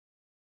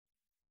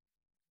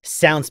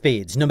Sound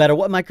speeds, no matter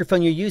what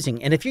microphone you're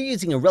using, and if you're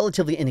using a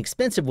relatively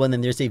inexpensive one,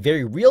 then there's a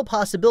very real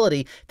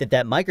possibility that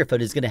that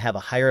microphone is going to have a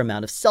higher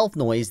amount of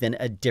self-noise than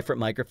a different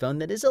microphone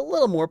that is a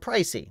little more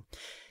pricey.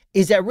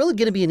 Is that really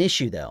going to be an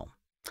issue though?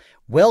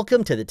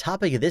 Welcome to the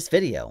topic of this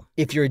video.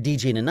 If you're a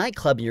DJ in a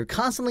nightclub and you're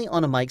constantly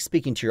on a mic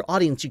speaking to your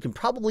audience, you can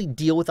probably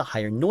deal with a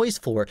higher noise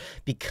floor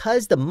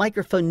because the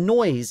microphone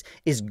noise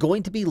is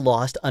going to be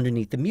lost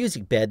underneath the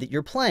music bed that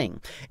you're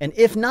playing. And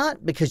if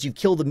not, because you've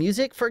killed the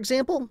music, for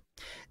example,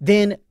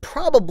 then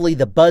probably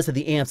the buzz of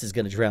the amps is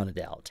going to drown it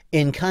out.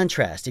 In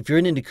contrast, if you're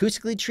in an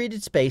acoustically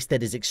treated space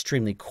that is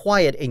extremely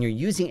quiet and you're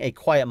using a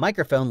quiet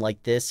microphone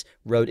like this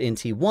Rode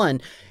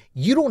NT1,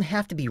 you don't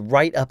have to be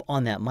right up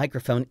on that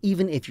microphone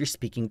even if you're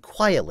speaking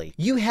quietly.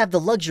 You have the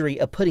luxury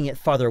of putting it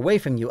farther away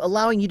from you,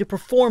 allowing you to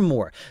perform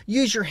more.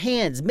 Use your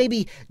hands,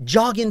 maybe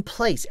jog in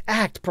place,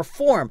 act,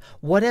 perform,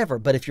 whatever.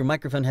 But if your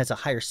microphone has a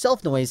higher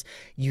self-noise,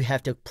 you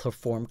have to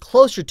perform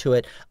closer to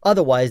it.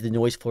 Otherwise, the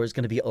noise floor is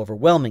going to be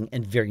overwhelming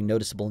and very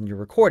noticeable in your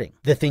recording.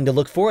 The thing to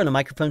look for on a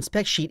microphone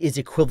spec sheet is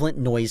equivalent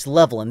noise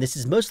level, and this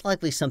is most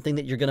likely something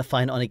that you're going to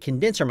find on a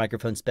condenser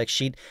microphone spec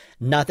sheet.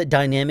 Not that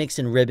dynamics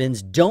and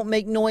ribbons don't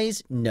make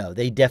noise. No,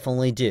 they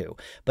definitely do.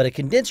 But a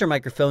condenser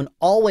microphone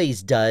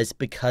always does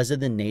because of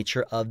the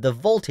nature of the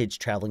voltage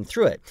traveling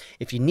through it.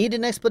 If you need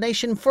an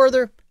explanation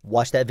further,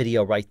 watch that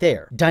video right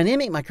there.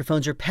 Dynamic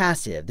microphones are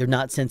passive. They're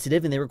not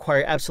sensitive and they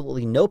require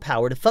absolutely no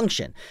power to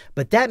function.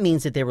 But that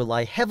means that they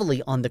rely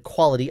heavily on the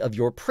quality of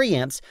your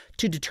preamps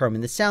to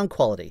determine the sound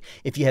quality.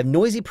 If you have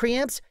noisy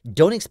preamps,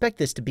 don't expect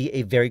this to be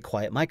a very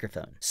quiet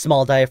microphone.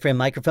 Small diaphragm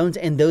microphones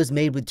and those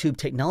made with tube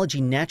technology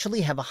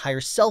naturally have a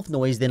higher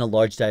self-noise than a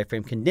large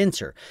diaphragm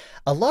condenser.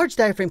 A large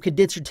diaphragm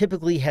condenser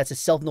typically has a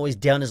self-noise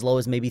down as low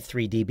as maybe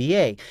 3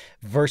 dBA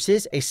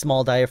versus a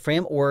small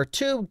diaphragm or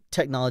tube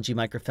technology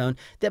microphone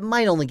that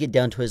might only get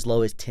down to as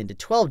low as 10 to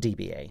 12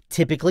 dBA.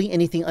 Typically,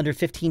 anything under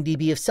 15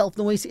 dB of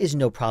self-noise is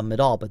no problem at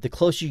all, but the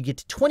closer you get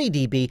to 20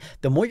 dB,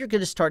 the more you're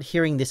going to start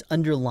hearing this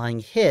underlying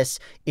hiss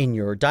in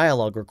your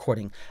dialogue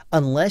recording,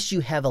 unless you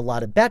have a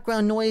lot of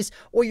background noise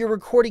or you're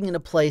recording in a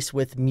place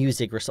with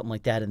music or something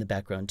like that in the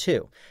background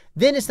too.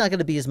 Then it's not going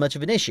to be as much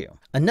of an issue.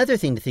 Another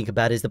thing to think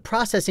about is the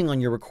processing on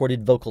your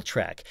recorded vocal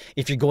track.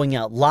 If you're going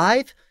out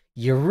live,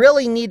 you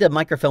really need a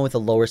microphone with a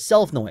lower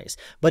self-noise.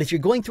 But if you're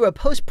going through a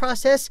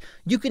post-process,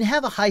 you can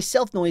have a high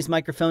self-noise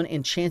microphone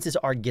and chances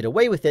are get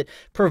away with it,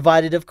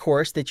 provided, of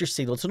course, that your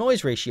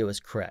signal-to-noise ratio is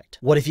correct.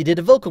 What if you did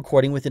a vocal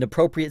recording with an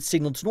appropriate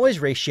signal-to-noise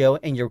ratio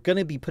and you're going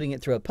to be putting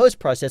it through a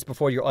post-process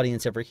before your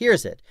audience ever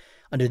hears it?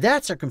 Under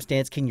that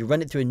circumstance, can you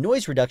run it through a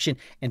noise reduction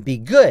and be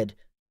good?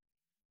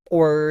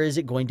 Or is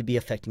it going to be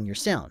affecting your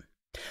sound?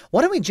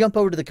 Why don't we jump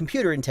over to the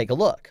computer and take a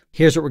look?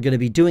 Here's what we're going to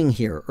be doing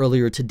here.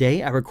 Earlier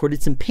today, I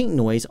recorded some pink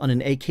noise on an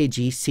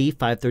AKG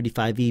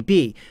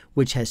C535EB,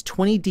 which has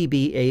 20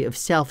 dBA of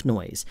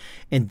self-noise.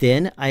 And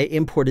then I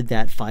imported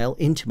that file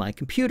into my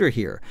computer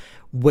here,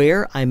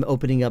 where I'm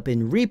opening up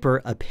in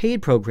Reaper a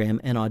paid program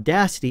and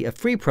Audacity a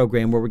free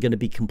program where we're going to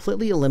be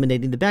completely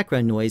eliminating the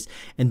background noise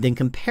and then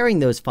comparing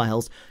those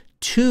files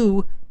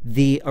to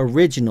the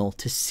original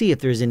to see if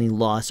there's any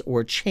loss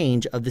or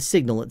change of the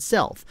signal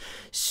itself.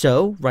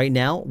 So right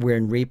now we're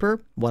in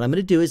Reaper. What I'm going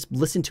to do is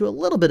listen to a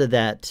little bit of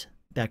that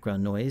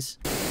background noise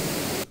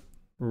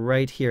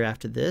right here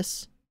after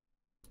this.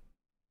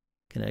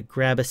 Gonna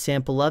grab a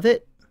sample of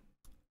it.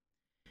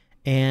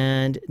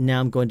 And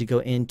now I'm going to go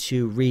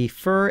into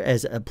Refer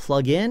as a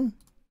plugin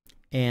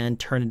and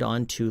turn it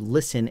on to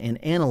listen and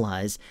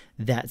analyze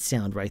that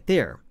sound right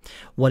there.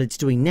 What it's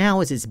doing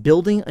now is it's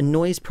building a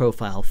noise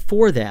profile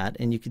for that,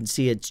 and you can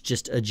see it's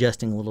just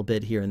adjusting a little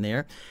bit here and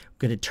there. I'm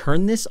going to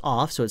turn this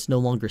off so it's no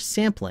longer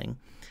sampling,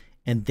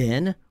 and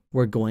then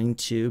we're going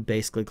to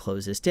basically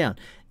close this down.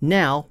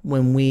 Now,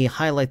 when we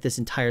highlight this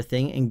entire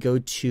thing and go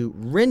to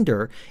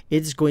render,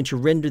 it's going to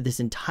render this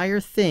entire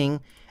thing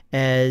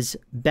as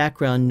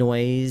background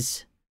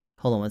noise.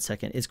 Hold on one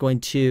second. It's going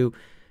to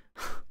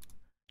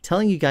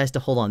telling you guys to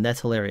hold on.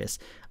 That's hilarious.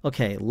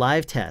 Okay,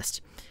 live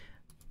test.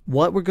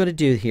 What we're going to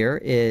do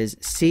here is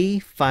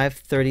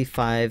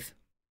C535,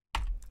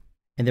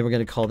 and then we're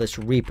going to call this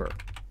Reaper.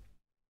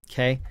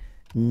 Okay,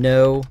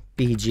 no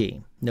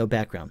BG, no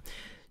background.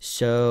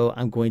 So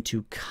I'm going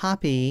to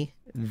copy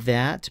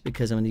that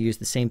because I'm going to use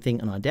the same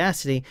thing on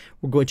Audacity.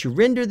 We're going to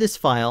render this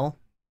file.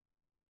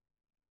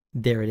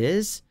 There it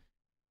is.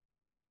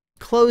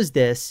 Close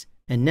this.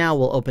 And now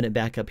we'll open it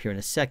back up here in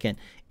a second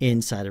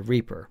inside of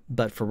Reaper.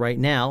 But for right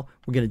now,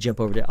 we're going to jump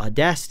over to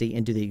Audacity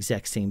and do the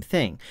exact same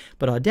thing.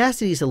 But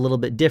Audacity is a little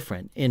bit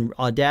different. In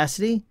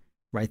Audacity,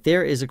 right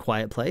there is a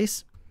quiet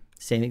place.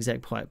 Same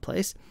exact quiet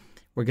place.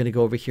 We're going to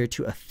go over here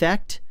to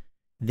Effect,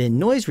 then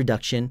Noise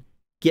Reduction,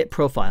 Get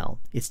Profile.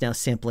 It's now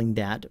sampling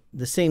that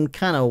the same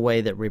kind of way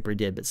that Reaper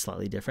did, but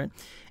slightly different.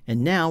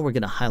 And now we're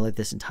going to highlight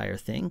this entire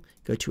thing.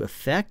 Go to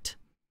Effect,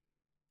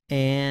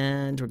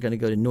 and we're going to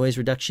go to Noise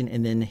Reduction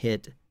and then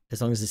hit,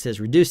 as long as it says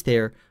reduce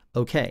there,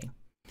 OK.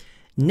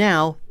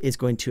 Now it's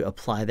going to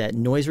apply that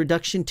noise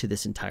reduction to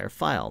this entire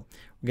file.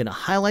 We're going to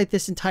highlight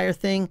this entire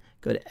thing,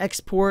 go to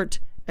Export,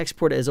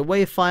 export it as a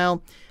WAV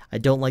file. I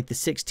don't like the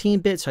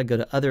 16-bit, so I go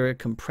to other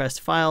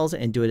compressed files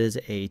and do it as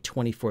a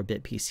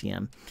 24-bit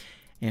PCM.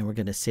 And we're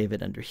going to save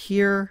it under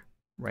here,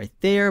 right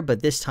there,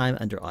 but this time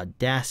under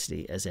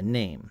Audacity as a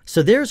name.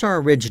 So there's our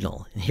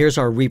original, and here's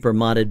our Reaper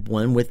modded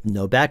one with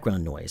no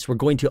background noise. We're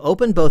going to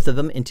open both of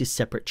them into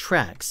separate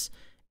tracks,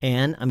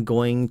 and I'm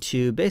going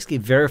to basically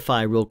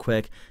verify real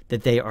quick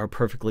that they are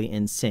perfectly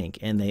in sync,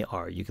 and they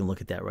are. You can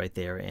look at that right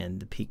there, and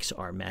the peaks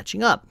are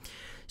matching up.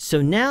 So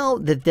now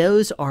that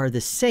those are the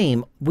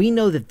same, we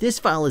know that this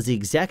file is the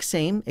exact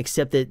same,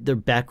 except that the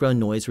background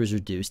noise was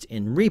reduced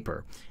in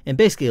Reaper and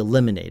basically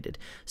eliminated.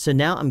 So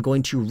now I'm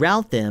going to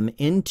route them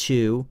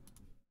into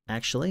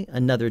actually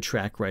another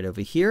track right over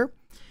here.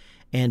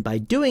 And by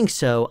doing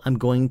so, I'm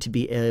going to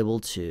be able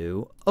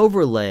to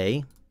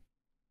overlay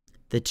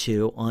the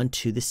two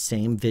onto the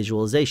same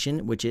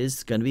visualization, which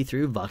is going to be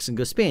through Vox and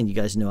Go Span. You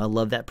guys know I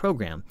love that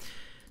program.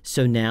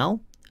 So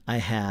now I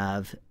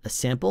have a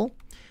sample.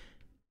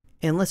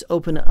 And let's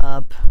open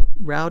up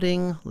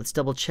routing. Let's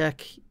double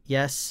check.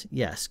 Yes,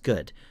 yes,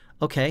 good.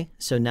 Okay,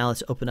 so now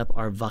let's open up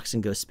our Vox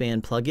and Go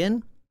Span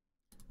plugin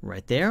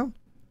right there.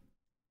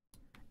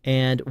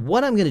 And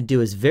what I'm going to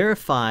do is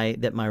verify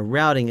that my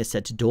routing is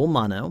set to dual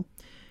mono.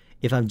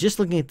 If I'm just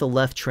looking at the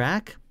left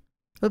track,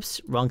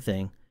 oops, wrong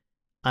thing.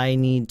 I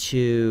need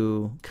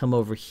to come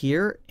over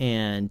here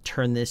and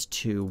turn this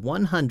to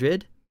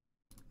 100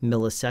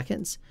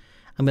 milliseconds.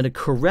 I'm going to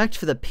correct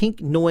for the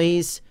pink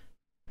noise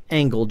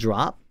angle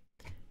drop.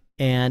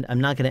 And I'm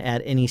not going to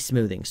add any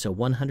smoothing. So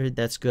 100,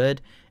 that's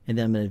good. And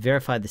then I'm going to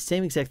verify the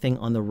same exact thing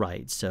on the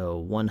right. So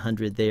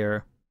 100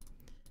 there,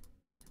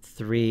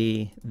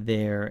 3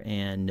 there,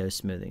 and no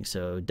smoothing.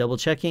 So double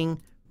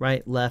checking,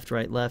 right, left,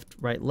 right, left,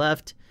 right,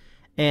 left.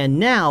 And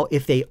now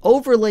if they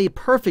overlay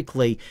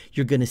perfectly,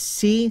 you're going to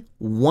see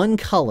one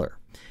color.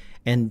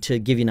 And to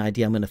give you an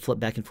idea, I'm going to flip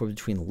back and forth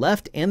between the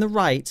left and the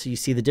right so you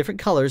see the different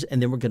colors,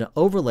 and then we're going to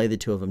overlay the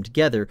two of them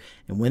together.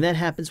 And when that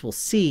happens, we'll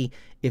see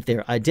if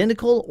they're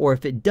identical or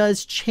if it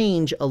does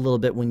change a little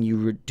bit when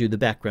you do the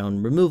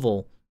background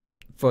removal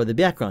for the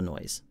background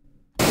noise.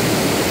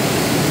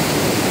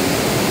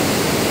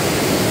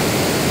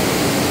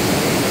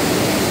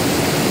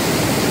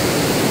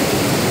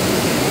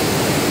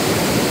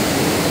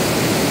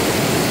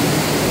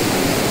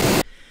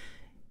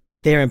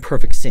 They're in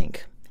perfect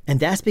sync. And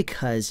that's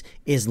because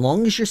as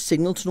long as your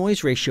signal to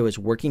noise ratio is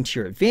working to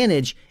your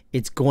advantage,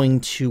 it's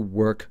going to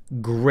work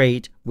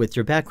great with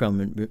your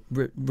background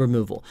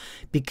removal.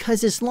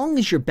 Because as long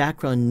as your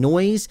background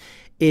noise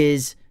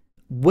is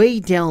way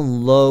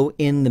down low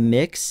in the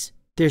mix,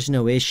 there's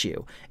no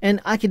issue.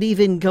 And I could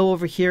even go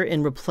over here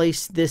and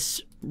replace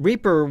this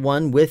Reaper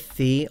one with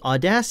the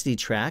Audacity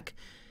track,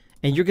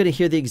 and you're going to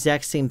hear the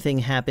exact same thing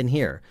happen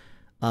here.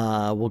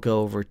 We'll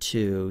go over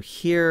to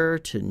here,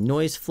 to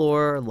noise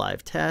floor,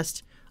 live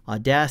test.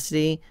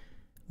 Audacity,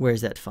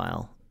 where's that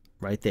file?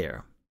 Right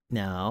there.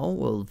 Now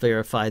we'll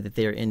verify that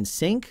they're in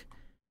sync,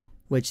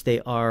 which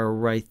they are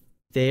right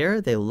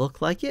there. They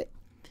look like it.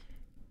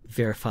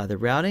 Verify the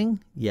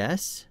routing.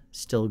 Yes,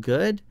 still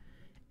good.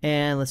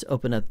 And let's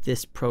open up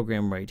this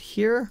program right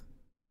here.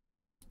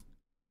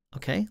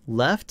 Okay,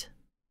 left.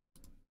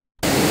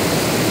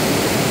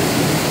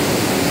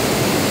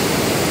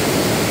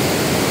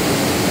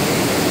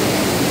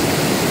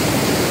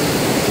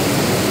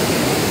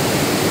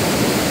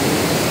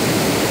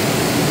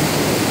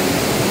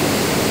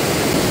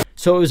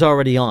 So it was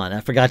already on. I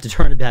forgot to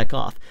turn it back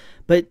off,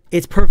 but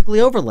it's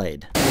perfectly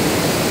overlaid.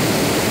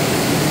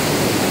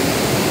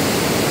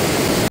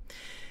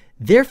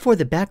 Therefore,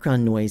 the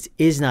background noise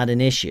is not an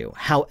issue.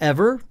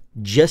 However,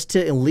 just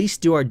to at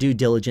least do our due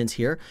diligence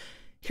here,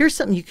 here's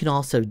something you can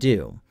also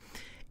do.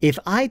 If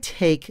I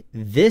take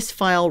this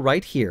file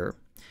right here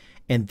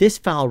and this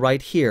file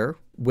right here,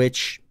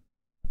 which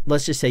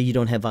let's just say you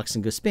don't have Vox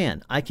and Go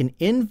Span, I can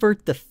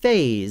invert the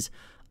phase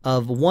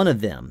of one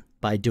of them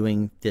by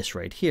doing this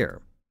right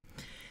here.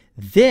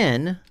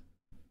 Then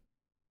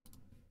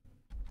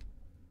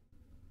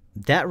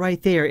that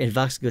right there in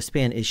Vox and Go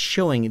Span is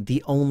showing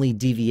the only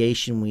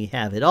deviation we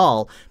have at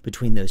all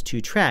between those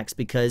two tracks,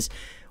 because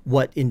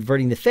what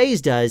inverting the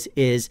phase does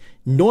is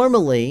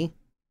normally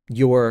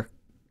your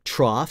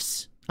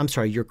crests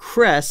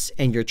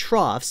and your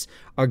troughs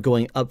are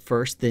going up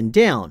first, then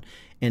down.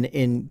 And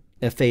in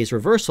a phase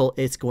reversal,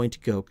 it's going to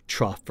go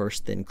trough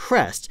first, then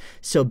crest.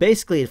 So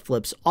basically it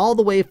flips all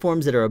the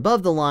waveforms that are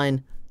above the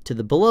line to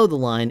the below the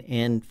line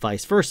and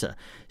vice versa.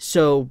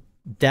 So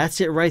that's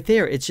it right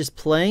there. It's just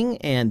playing,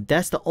 and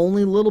that's the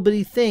only little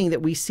bitty thing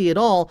that we see at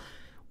all,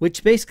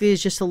 which basically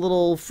is just a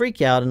little freak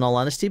out in all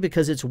honesty,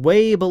 because it's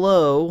way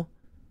below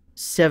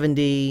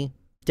 70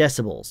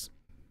 decibels.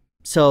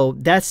 So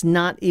that's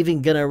not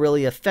even going to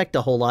really affect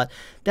a whole lot.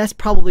 That's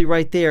probably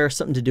right there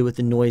something to do with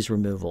the noise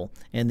removal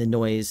and the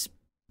noise,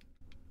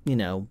 you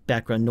know,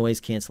 background noise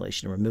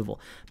cancellation and removal.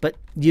 But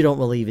you don't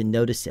really even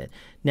notice it.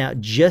 Now,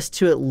 just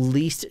to at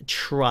least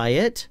try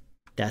it,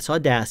 that's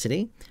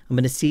Audacity. I'm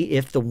going to see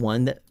if the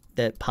one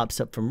that pops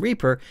up from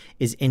Reaper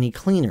is any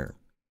cleaner,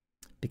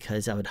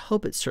 because I would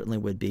hope it certainly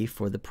would be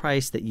for the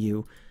price that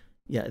you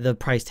Yeah, the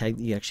price tag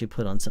that you actually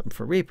put on something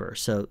for Reaper.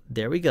 So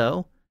there we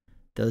go.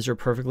 Those are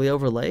perfectly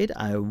overlaid.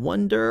 I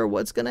wonder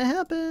what's going to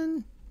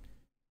happen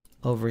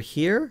over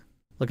here.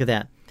 Look at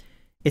that.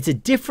 It's a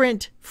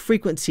different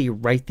frequency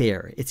right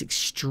there. It's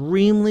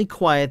extremely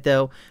quiet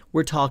though.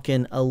 We're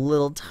talking a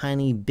little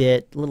tiny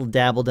bit, a little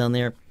dabble down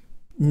there.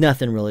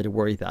 Nothing really to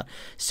worry about.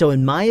 So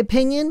in my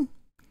opinion,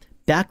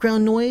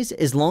 background noise,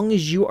 as long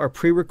as you are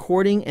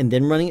pre-recording and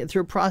then running it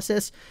through a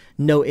process,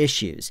 no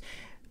issues.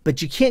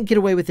 But you can't get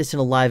away with this in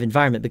a live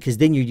environment because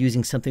then you're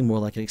using something more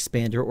like an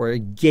expander or a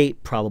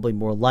gate, probably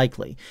more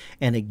likely.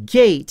 And a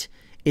gate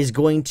is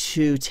going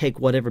to take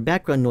whatever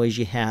background noise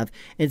you have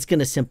and it's going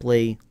to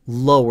simply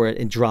lower it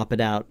and drop it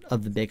out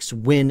of the mix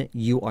when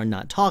you are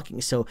not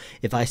talking. So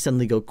if I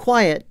suddenly go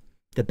quiet,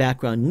 the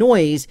background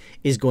noise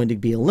is going to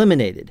be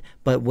eliminated.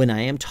 But when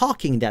I am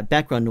talking, that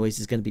background noise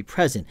is going to be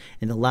present.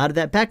 And the louder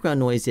that background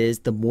noise is,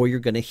 the more you're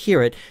going to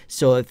hear it.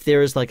 So if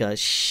there's like a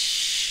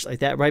shh like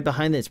that right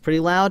behind that's pretty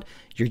loud,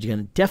 you're going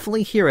to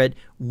definitely hear it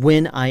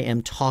when I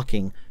am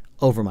talking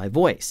over my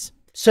voice.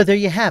 So there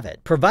you have it.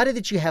 Provided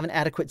that you have an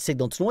adequate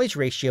signal to noise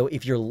ratio,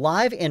 if you're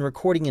live and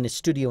recording in a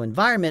studio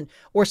environment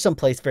or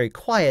someplace very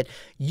quiet,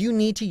 you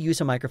need to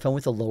use a microphone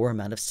with a lower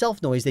amount of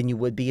self noise than you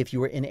would be if you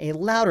were in a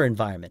louder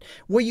environment,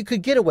 where you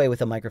could get away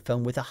with a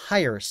microphone with a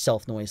higher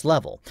self noise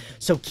level.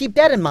 So keep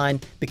that in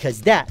mind because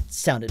that's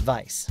sound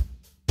advice.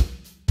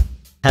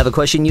 Have a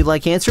question you'd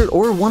like answered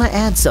or want to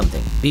add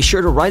something? Be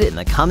sure to write it in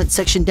the comment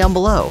section down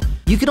below.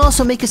 You can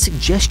also make a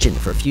suggestion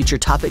for future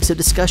topics of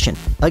discussion.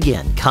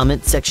 Again,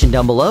 comment section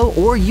down below,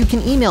 or you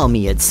can email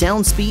me at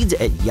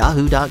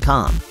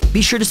soundspeeds@yahoo.com.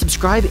 Be sure to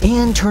subscribe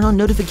and turn on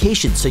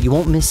notifications so you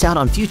won't miss out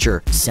on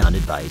future sound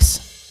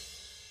advice.